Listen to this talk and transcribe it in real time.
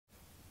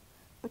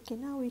Okay,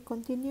 now we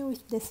continue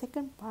with the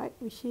second part,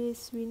 which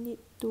is we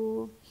need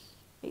to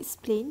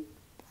explain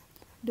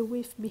the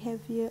wave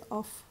behavior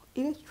of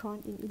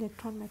electron in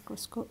electron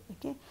microscope.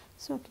 Okay,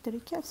 so kita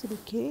recap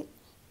sedikit.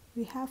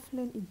 We have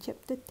learned in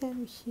chapter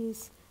 10, which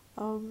is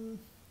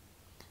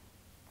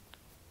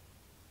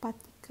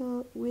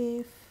particle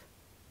wave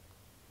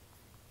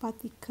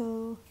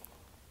particle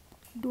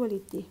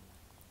duality.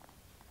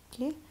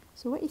 Okay,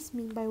 so what is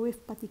mean by wave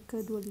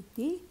particle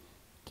duality?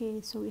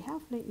 Okay, so we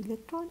have learned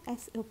electron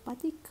as a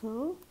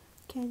particle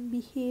can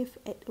behave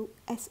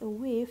as a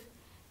wave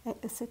at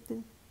a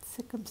certain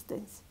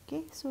circumstance.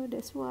 Okay, so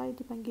that's why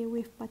dipanggil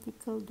wave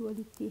particle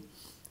duality.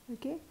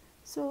 Okay,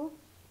 so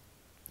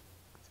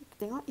kita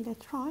tengok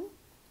electron.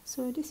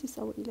 So this is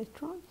our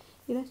electron.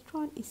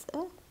 Electron is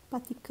a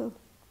particle,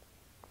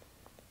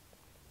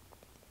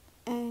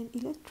 and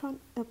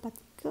electron a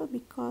particle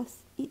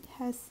because it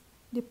has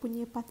dia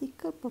punya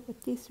particle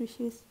properties, which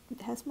is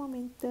it has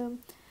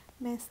momentum,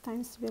 mass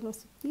times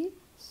velocity.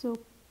 So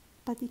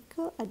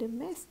particle ada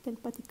mass dan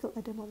particle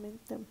ada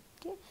momentum.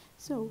 Okay,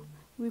 so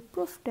we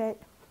prove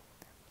that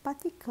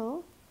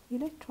particle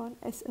electron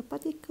as a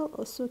particle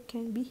also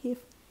can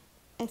behave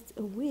as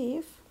a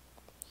wave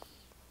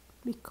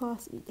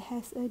because it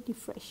has a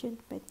diffraction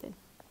pattern.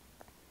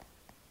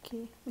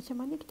 Okay, macam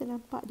mana kita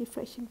nampak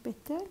diffraction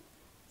pattern?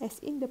 As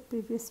in the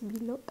previous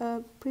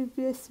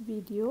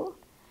video,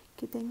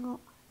 kita tengok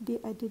dia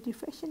ada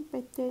diffraction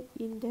pattern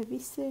in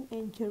Davison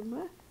and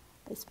Germer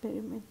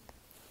experiment.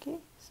 Okay,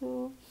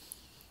 so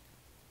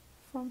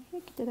from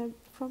here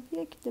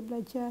kita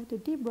belajar the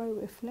de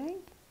Broglie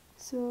wavelength.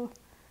 So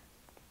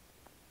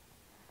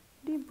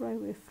de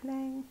Broglie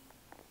wavelength,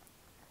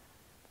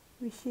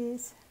 which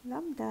is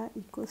lambda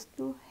equals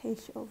to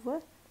h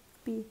over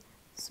p.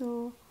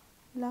 So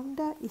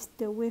lambda is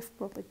the wave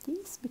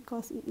properties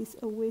because it is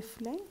a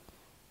wavelength,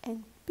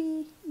 and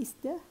p is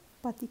the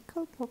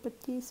particle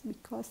properties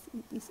because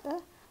it is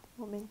a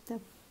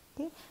momentum.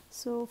 Okay,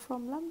 so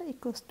from lambda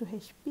equals to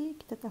hp,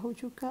 kita tahu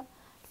juga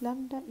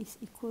lambda is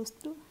equals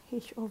to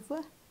h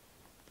over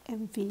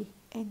mv,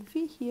 and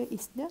v here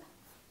is the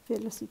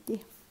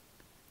velocity.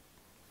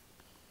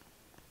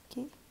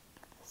 Okay,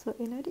 so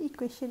another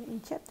equation in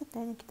chapter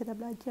 10 yang kita dah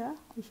belajar,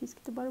 which is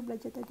kita baru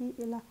belajar tadi,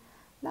 ialah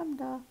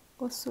lambda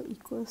also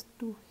equals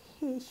to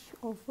h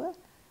over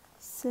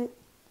sec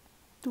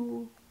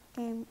 2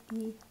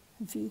 mev.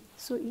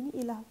 So ini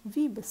ialah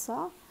v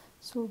besar.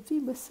 So v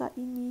besar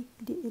ini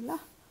dia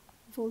ialah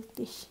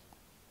voltage,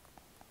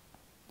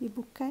 dia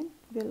bukan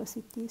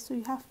velocity. So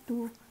you have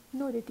to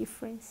know the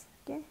difference.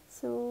 Okay,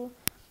 so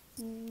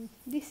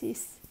this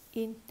is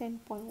in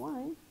 10.1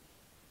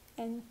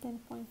 and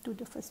 10.2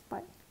 the first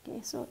part.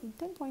 Okay, so in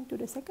 10.2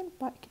 the second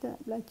part, kita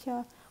nak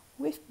belajar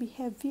wave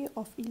behavior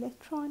of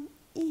electron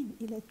in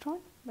electron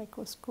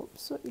microscope.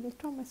 So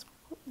electron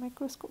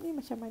microscope ni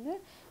macam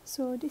mana?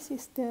 So this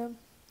is the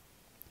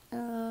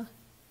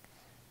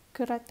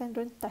keratan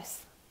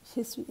rentas,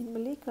 which is in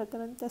Malay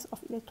keratan rentas of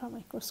electron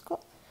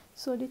microscope.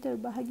 So dia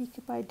terbahagi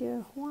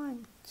kepada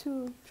 1,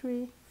 2,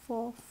 3,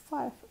 4,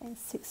 5 and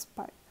 6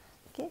 part.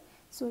 Okay,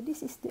 so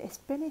this is the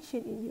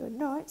explanation in your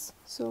notes.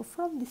 So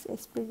from this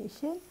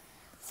explanation,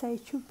 saya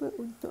cuba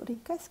untuk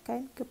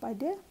ringkaskan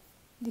kepada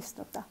this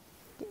nota.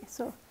 Okay,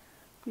 so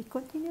we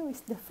continue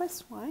with the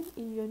first one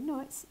in your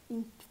notes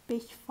in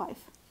page 5.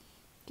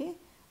 Okay,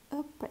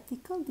 a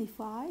practical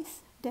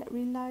device that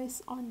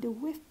relies on the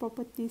wave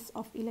properties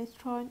of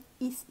electron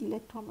is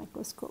electron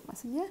microscope.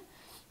 Maksudnya,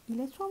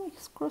 electron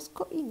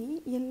microscope ini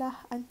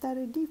ialah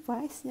antara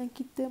device yang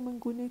kita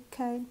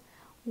menggunakan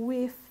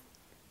wave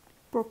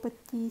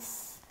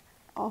properties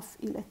of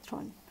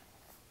electron.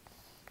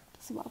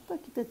 Sebab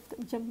apa kita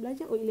macam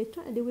belajar,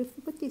 electron ada wave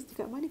properties,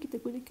 dekat mana kita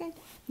gunakan?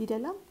 Di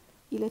dalam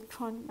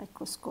electron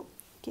microscope.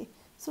 Okay,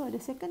 so the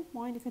second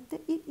point, dia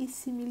kata it is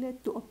similar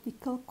to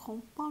optical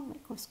compound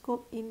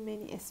microscope in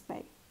many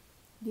aspects.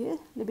 Dia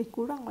lebih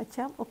kurang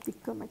macam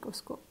optical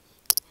microscope.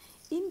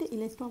 In the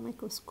electron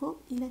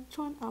microscope,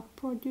 electron are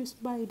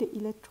produced by the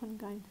electron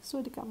gun.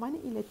 So dekat mana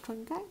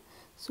electron gun?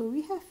 So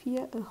we have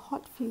here a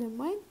hot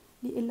filament,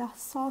 dia ialah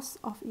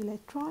source of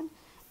electron,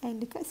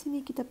 and dekat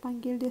sini kita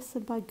panggil dia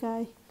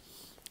sebagai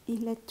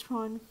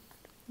electron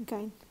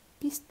gun,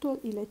 pistol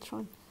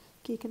electron.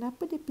 Okay,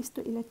 kenapa dia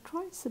pistol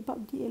electron?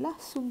 Sebab dia ialah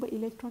sumber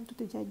elektron tu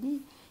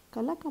terjadi.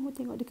 Kalau kamu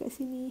tengok dekat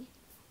sini,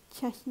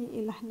 charge-nya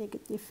ialah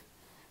negatif.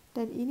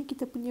 Dan ini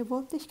kita punya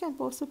voltage kan,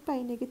 power supply,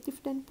 negatif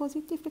dan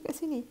positif dekat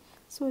sini.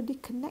 So dia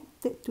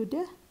connected to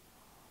the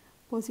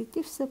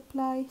positive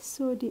supply,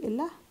 so dia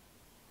ialah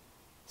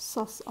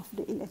source of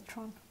the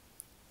electron.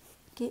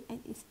 Okay,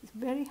 and it's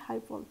very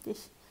high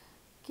voltage.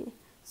 Okay,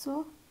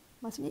 so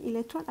maksudnya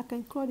elektron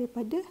akan keluar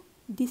daripada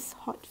this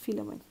hot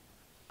filament.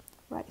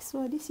 Right,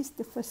 so this is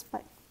the first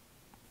part.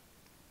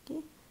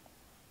 Okay,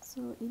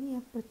 so ini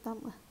yang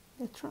pertama,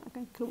 elektron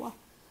akan keluar.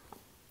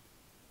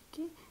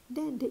 Okay,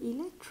 then the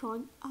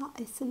electron are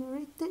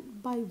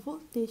accelerated by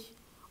voltage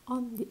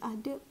on the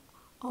order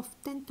of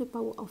 10 to the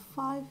power of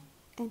 5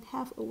 and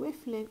have a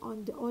wavelength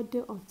on the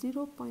order of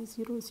 0.004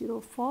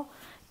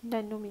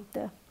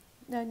 nanometer.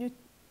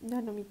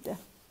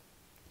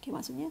 Okay,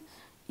 maksudnya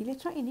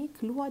elektron ini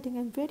keluar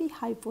dengan very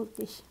high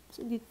voltage.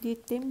 So, dia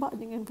tembak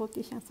dengan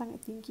voltage yang sangat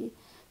tinggi.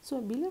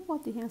 So, bila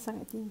voltage yang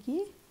sangat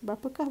tinggi,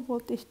 berapakah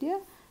voltage dia?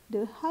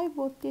 The high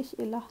voltage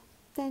ialah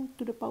 10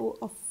 to the power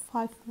of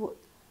 5 volt.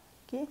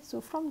 Okay, so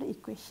from the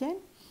equation,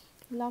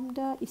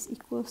 lambda is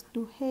equals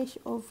to H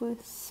over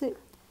sec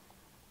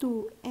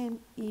 2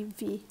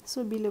 MeV.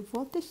 So, bila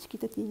voltage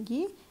kita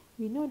tinggi,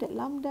 we know that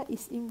lambda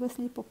is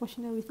inversely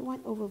proportional with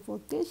 1 over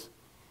voltage.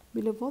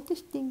 Bila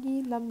voltage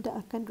tinggi, lambda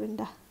akan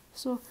rendah.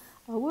 So,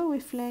 our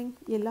wavelength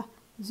ialah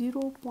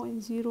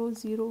 0.004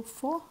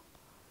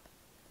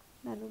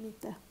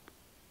 nanometer.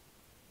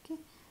 Okay,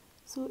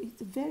 so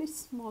it's a very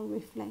small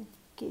wavelength.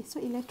 Okay,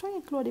 so elektron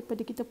yang keluar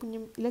daripada kita punya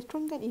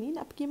elektron gun ini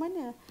nak pergi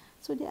mana?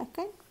 So, dia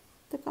akan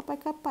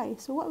terkapai-kapai.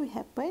 So, what will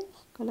happen?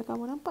 Kalau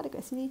kamu nampak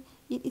dekat sini,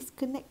 it is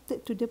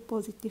connected to the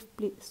positive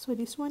plate. So,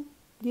 this one,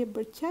 dia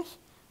bercharge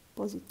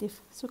positif.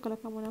 So, kalau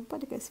kamu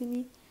nampak dekat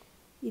sini,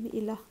 ini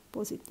ialah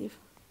positif.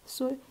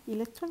 So,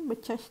 elektron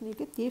bercharge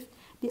negatif,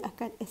 dia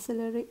akan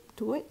accelerate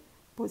toward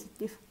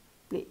positive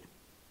plate.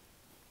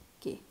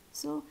 Okay,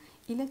 so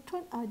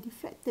electron are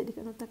deflected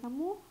dekat nota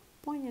kamu.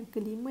 Point yang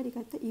kelima dia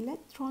kata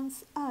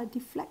electrons are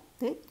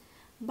deflected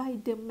by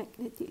the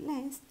magnetic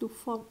lens to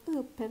form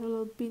a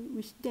parallel beam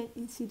which then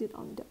incident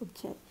on the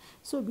object.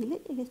 So, bila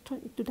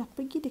elektron itu dah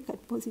pergi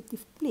dekat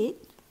positive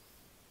plate,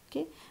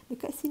 okay,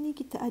 dekat sini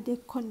kita ada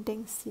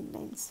condensing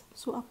lens.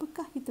 So,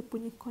 apakah kita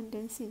punya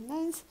condensing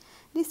lens?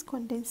 This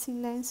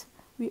condensing lens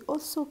we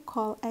also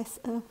call as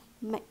a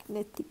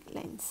magnetic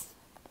lens.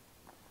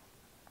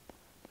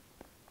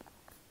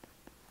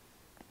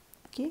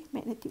 Okay,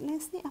 magnetic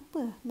lens ni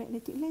apa?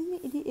 Magnetic lens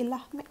ni dia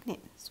ialah magnet.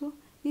 So,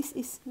 this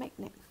is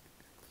magnet.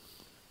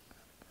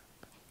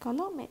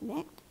 Kalau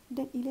magnet,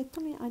 dan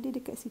elektron yang ada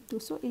dekat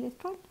situ. So,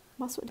 elektron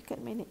masuk dekat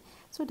magnet.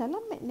 So,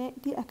 dalam magnet,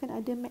 dia akan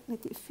ada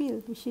magnetic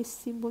field, which is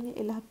simbolnya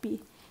ialah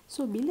B.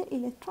 So, bila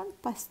elektron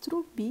pass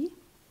through B,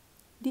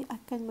 dia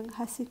akan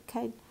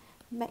menghasilkan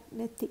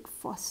magnetic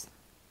force.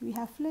 We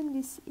have learned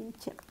this in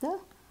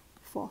chapter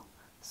 4.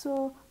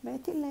 So,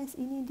 magnetic lens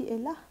ini dia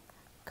ialah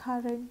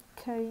current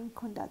carrying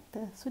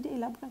conductor. So, dia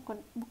ialah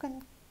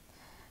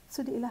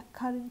so dia ialah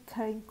current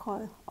carrying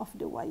coil of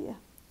the wire.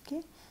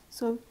 Okay.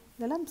 So,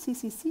 dalam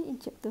CCC in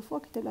chapter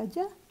 4 kita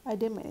belajar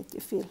ada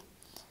magnetic field.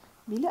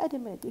 Bila ada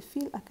magnetic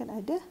field akan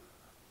ada,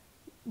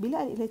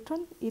 bila ada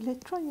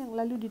elektron yang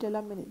lalu di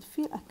dalam magnetic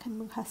field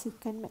akan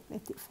menghasilkan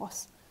magnetic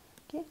force.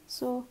 Okay,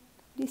 so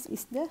this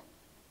is the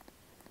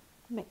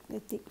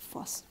magnetic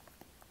force.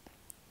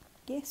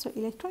 Okay, so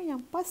elektron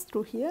yang pass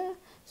through here,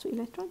 so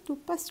elektron to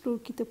pass through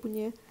kita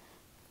punya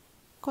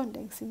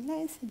condensing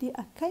lens, dia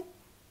akan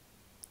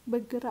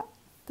bergerak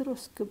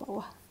terus ke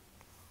bawah.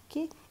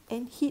 Okay,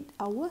 and hit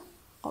our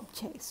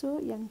object.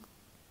 So, yang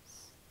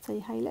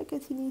saya highlight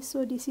kat sini,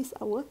 so this is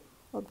our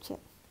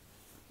object.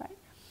 Right.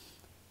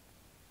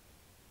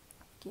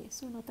 Okay,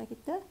 so nota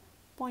kita,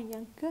 point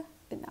yang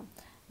ke-6.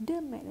 The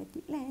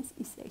magnetic lens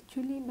is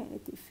actually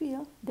magnetic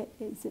field that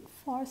exert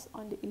force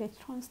on the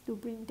electrons to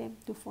bring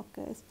them to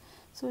focus.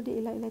 So,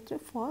 dia ialah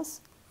electric force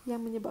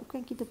yang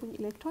menyebabkan kita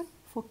punya elektron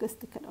fokus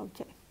dekat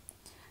objek.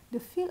 The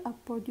field are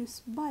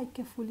produced by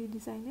carefully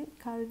designed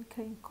current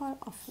carrying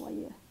coil of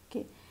wire.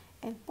 Okay.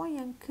 And point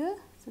yang ke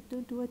 1,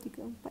 2, 3,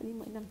 4,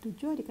 5, 6,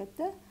 7 dia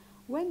kata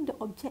when the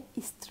object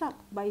is struck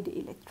by the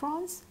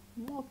electrons,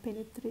 more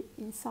penetrate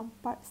in some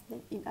parts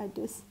than in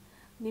others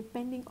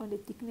depending on the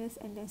thickness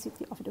and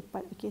density of the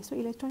part. Okay, so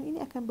elektron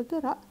ini akan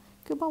bergerak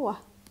ke bawah.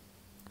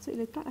 So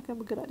elektron akan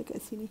bergerak dekat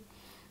sini.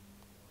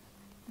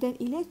 Dan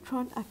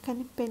elektron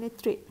akan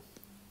penetrate.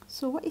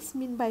 So what is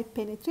mean by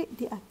penetrate?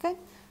 Dia akan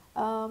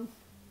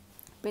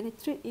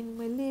penetrate in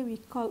Malay we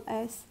call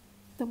as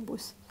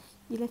tembus.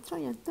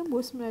 Elektron yang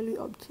tembus melalui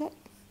objek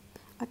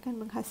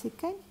akan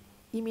menghasilkan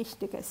image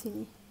dekat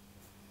sini.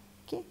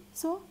 Okay,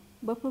 so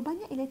berapa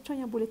banyak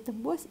elektron yang boleh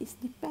tembus is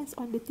depends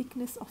on the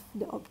thickness of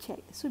the object.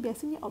 So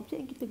biasanya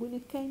objek yang kita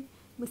gunakan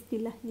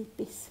mestilah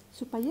nipis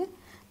supaya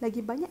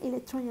lagi banyak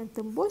elektron yang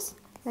tembus,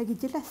 lagi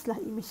jelaslah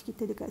image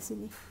kita dekat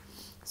sini.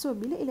 So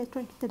bila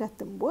elektron kita dah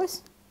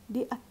tembus,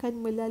 dia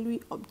akan melalui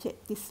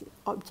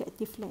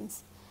objective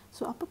lens.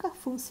 So apakah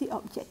fungsi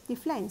objective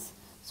lens?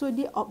 So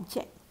dia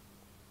objek.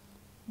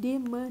 Dia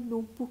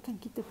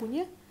menumpukan kita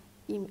punya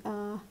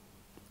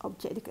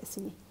objek dekat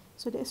sini.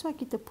 So that's why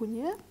kita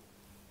punya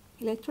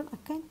elektron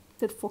akan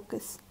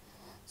terfokus.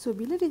 So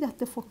bila dia dah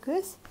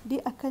terfokus,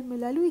 dia akan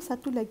melalui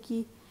satu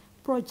lagi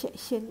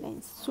projection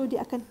lens. So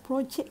dia akan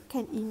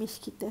projectkan image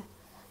kita.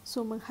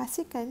 So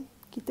menghasilkan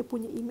kita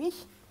punya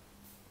image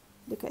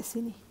dekat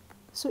sini.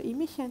 So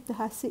image yang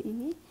terhasil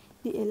ini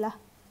dia ialah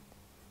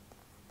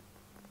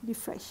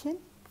diffraction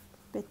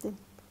pattern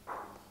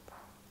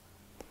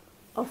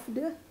of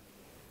the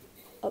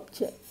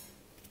object.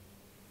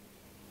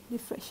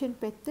 Diffraction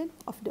pattern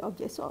of the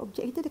object. So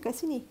objek kita dekat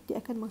sini, dia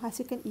akan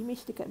menghasilkan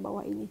image dekat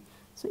bawah ini.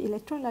 So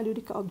elektron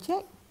lalu dekat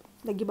objek,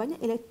 lagi banyak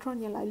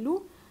elektron yang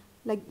lalu,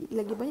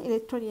 lagi banyak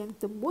elektron yang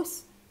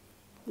tembus,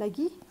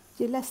 lagi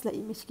jelaslah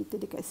image kita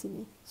dekat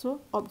sini.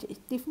 So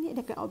objektif ni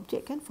dia akan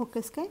objek kan,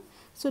 fokus kan.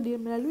 So dia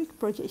melalui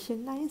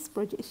projection lines,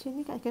 projection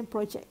ni akan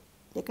project,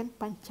 dia akan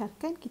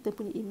pancarkan kita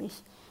punya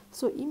image.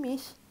 So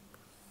image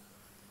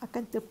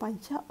akan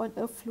terpancar on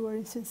a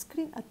fluorescent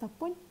screen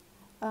ataupun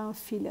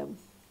film.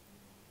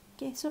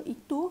 Okay, so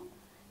itu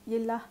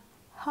ialah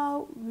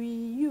how we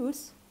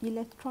use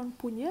electron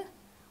punya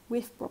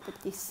wave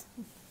properties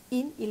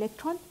in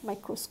electron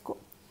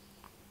microscope.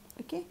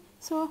 Okay,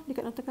 so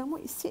dekat nota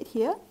kamu it said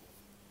here,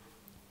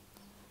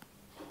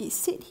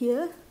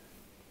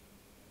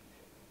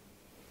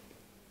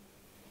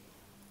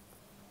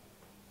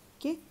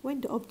 okay,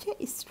 when the object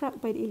is struck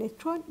by the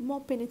electron,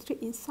 more penetrate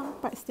in some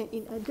parts than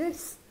in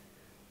others,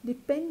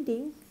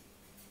 depending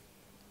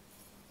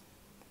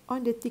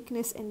on the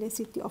thickness and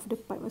density of the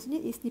part. Maksudnya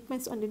it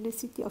depends on the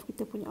density of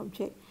kita punya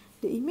object.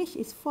 The image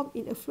is formed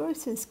in a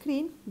fluorescent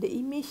screen. The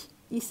image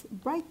is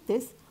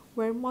brightest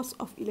where most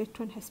of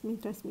electron has been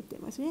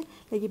transmitted. Maksudnya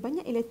lagi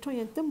banyak elektron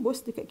yang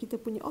tembus dekat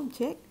kita punya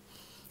objek,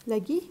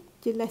 lagi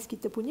jelas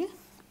kita punya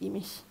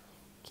image.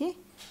 Okay,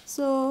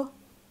 so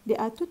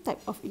there are two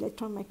types of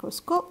electron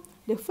microscope.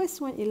 The first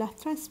one ialah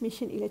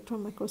transmission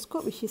electron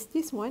microscope, which is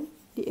this one.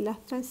 Dia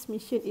ialah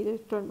transmission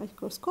electron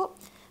microscope.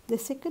 The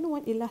second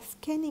one ialah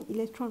scanning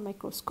electron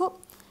microscope.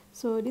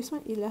 So this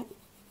one ialah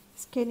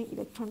scanning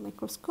electron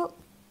microscope.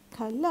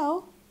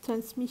 Kalau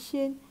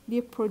transmission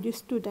dia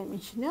produce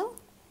two-dimensional,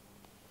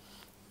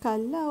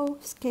 kalau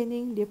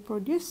scanning dia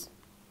produce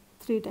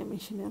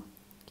three-dimensional.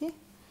 Okay,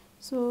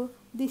 so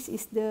this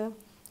is the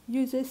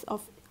uses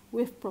of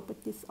wave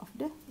properties of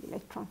the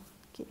electron.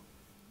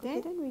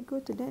 Then we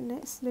go to the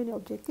next learning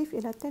objective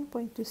ialah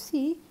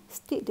 10.2c,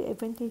 state the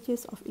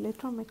advantages of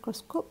electron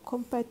microscope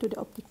compared to the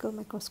optical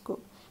microscope.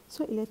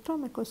 So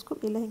electron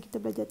microscope ialah yang kita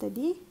belajar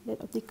tadi,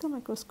 dan optical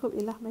microscope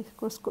ialah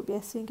mikroskop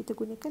biasa yang kita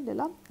gunakan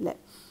dalam lab.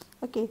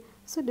 Okay,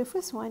 so the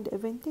first one, the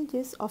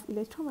advantages of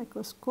electron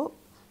microscope.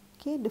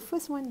 Okay, the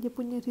first one, dia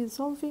punya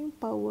resolving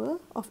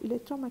power of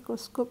electron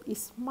microscope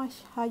is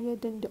much higher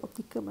than the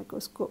optical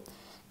microscope.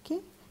 Okay,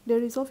 the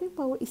resolving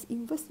power is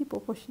inversely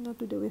proportional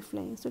to the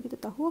wavelength. So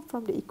kita tahu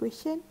from the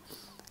equation,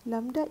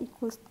 lambda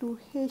equals to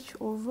h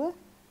over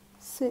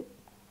sec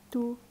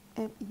 2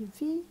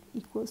 MeV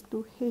equals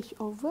to h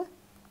over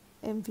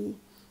mv.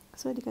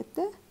 So dia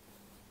kata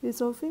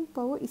resolving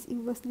power is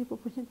inversely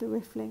proportional to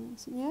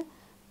wavelength. Maksudnya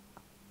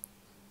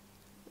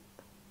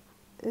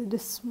the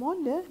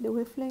smaller the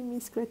wavelength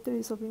means greater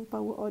resolving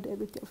power or the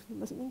ability of.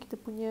 Maksudnya kita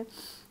punya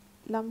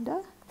lambda,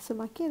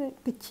 semakin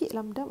kecil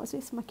lambda,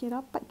 maksudnya semakin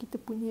rapat kita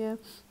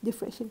punya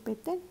diffraction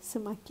pattern,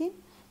 semakin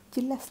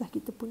jelaslah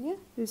kita punya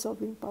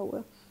resolving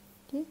power.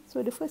 Okay,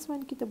 so the first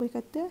one kita boleh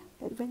kata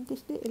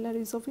advantage dia ialah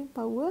resolving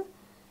power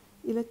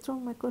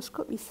electron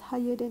microscope is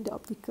higher than the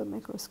optical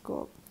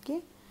microscope.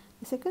 Okay,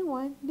 the second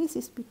one, this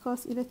is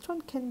because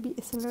electron can be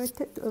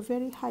accelerated to a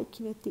very high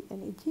kinetic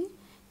energy,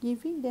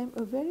 giving them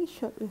a very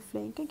short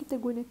wavelength. Kan kita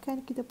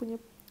gunakan kita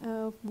punya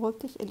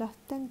voltage ialah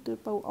 10 to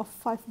the power of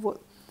 5 volt.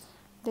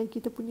 Dan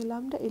kita punya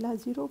lambda ialah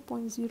 0.004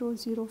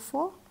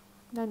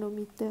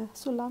 nanometer.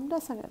 So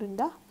lambda sangat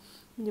rendah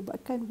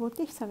menyebabkan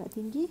voltage sangat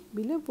tinggi.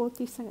 Bila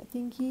voltage sangat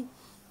tinggi,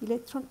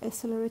 electron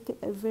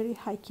accelerated at very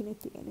high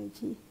kinetic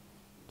energy.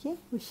 Okay,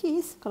 which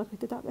is, kalau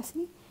kita tengok kat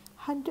sini,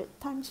 100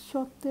 times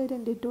shorter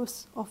than the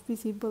dose of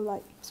visible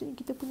light. Maksudnya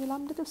kita punya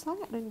lambda tu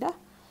sangat rendah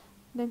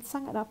dan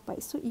sangat rapat.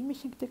 So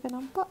image yang kita akan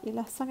nampak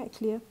ialah sangat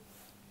clear.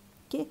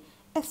 Okay,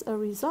 as a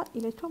result,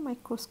 electron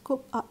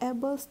microscope are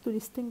able to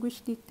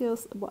distinguish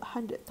details about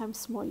 100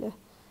 times smaller.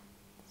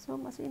 So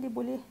maksudnya dia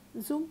boleh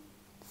zoom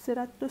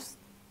 100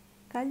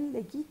 kali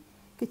lagi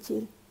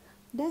kecil.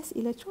 Thus,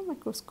 electron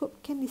microscope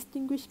can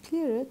distinguish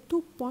clearer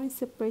 2 points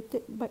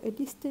separated by a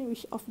distance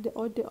which of the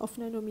order of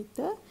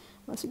nanometer.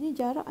 Maksudnya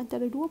jarak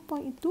antara 2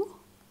 point itu,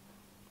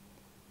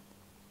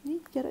 ni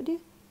jarak dia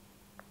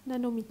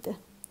nanometer,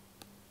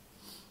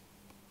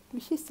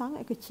 which is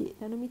sangat kecil.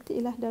 Nanometer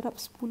ialah darab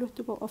 10 to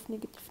the power of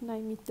negative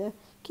 9 meter.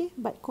 Okay,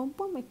 but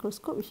compound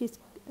microscope, which is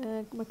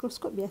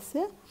mikroskop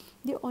biasa,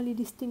 dia only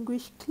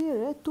distinguish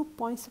clearer 2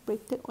 points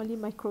separated only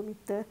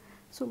micrometer.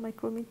 So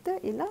micrometer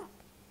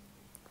ialah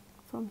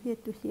from here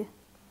to here,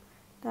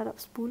 darab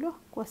 10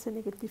 kuasa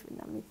negatif 6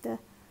 meter.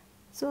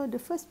 So the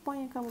first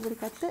point yang kamu boleh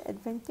kata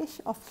advantage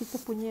of kita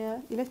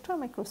punya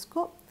electron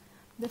microscope,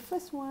 the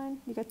first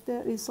one dia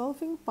kata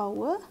resolving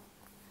power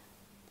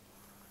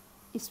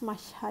is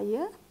much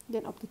higher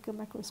than optical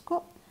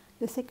microscope.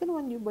 The second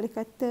one you boleh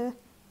kata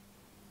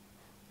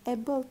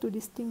able to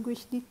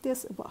distinguish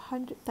details about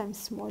 100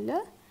 times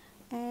smaller,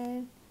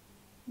 and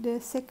the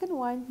second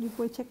one you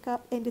boleh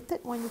cakap, and the third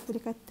one you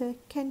boleh kata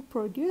can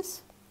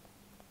produce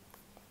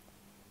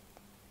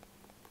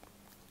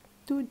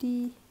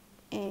 2D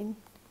and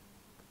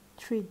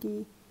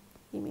 3D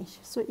image.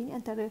 So ini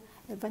antara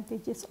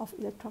advantages of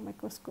electron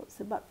microscope,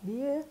 sebab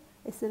dia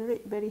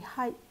accelerate very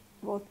high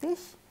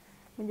voltage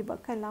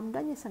menyebabkan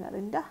lambdanya sangat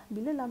rendah.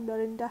 Bila lambda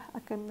rendah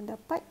akan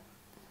mendapat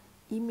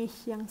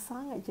image yang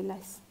sangat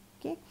jelas.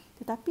 Okay?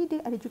 Tetapi dia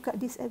ada juga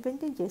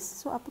disadvantages.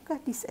 So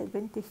apakah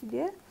disadvantage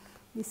dia?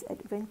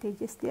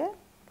 Disadvantages dia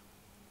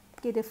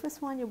Okay, the first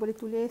one you boleh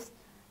tulis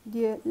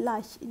dia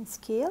large in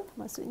scale,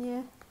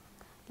 maksudnya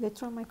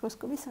electron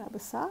microscope ni sangat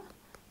besar.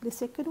 The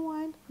second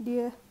one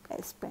dia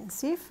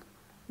expensive,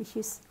 which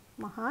is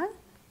mahal,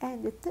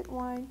 and the third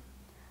one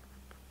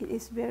it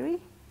is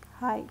very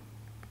high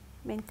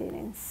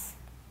maintenance.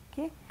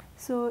 Okay,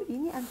 so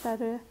ini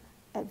antara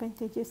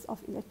advantages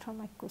of electron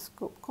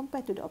microscope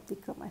compared to the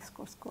optical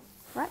microscope,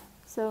 right?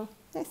 So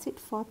that's it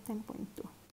for 10.2.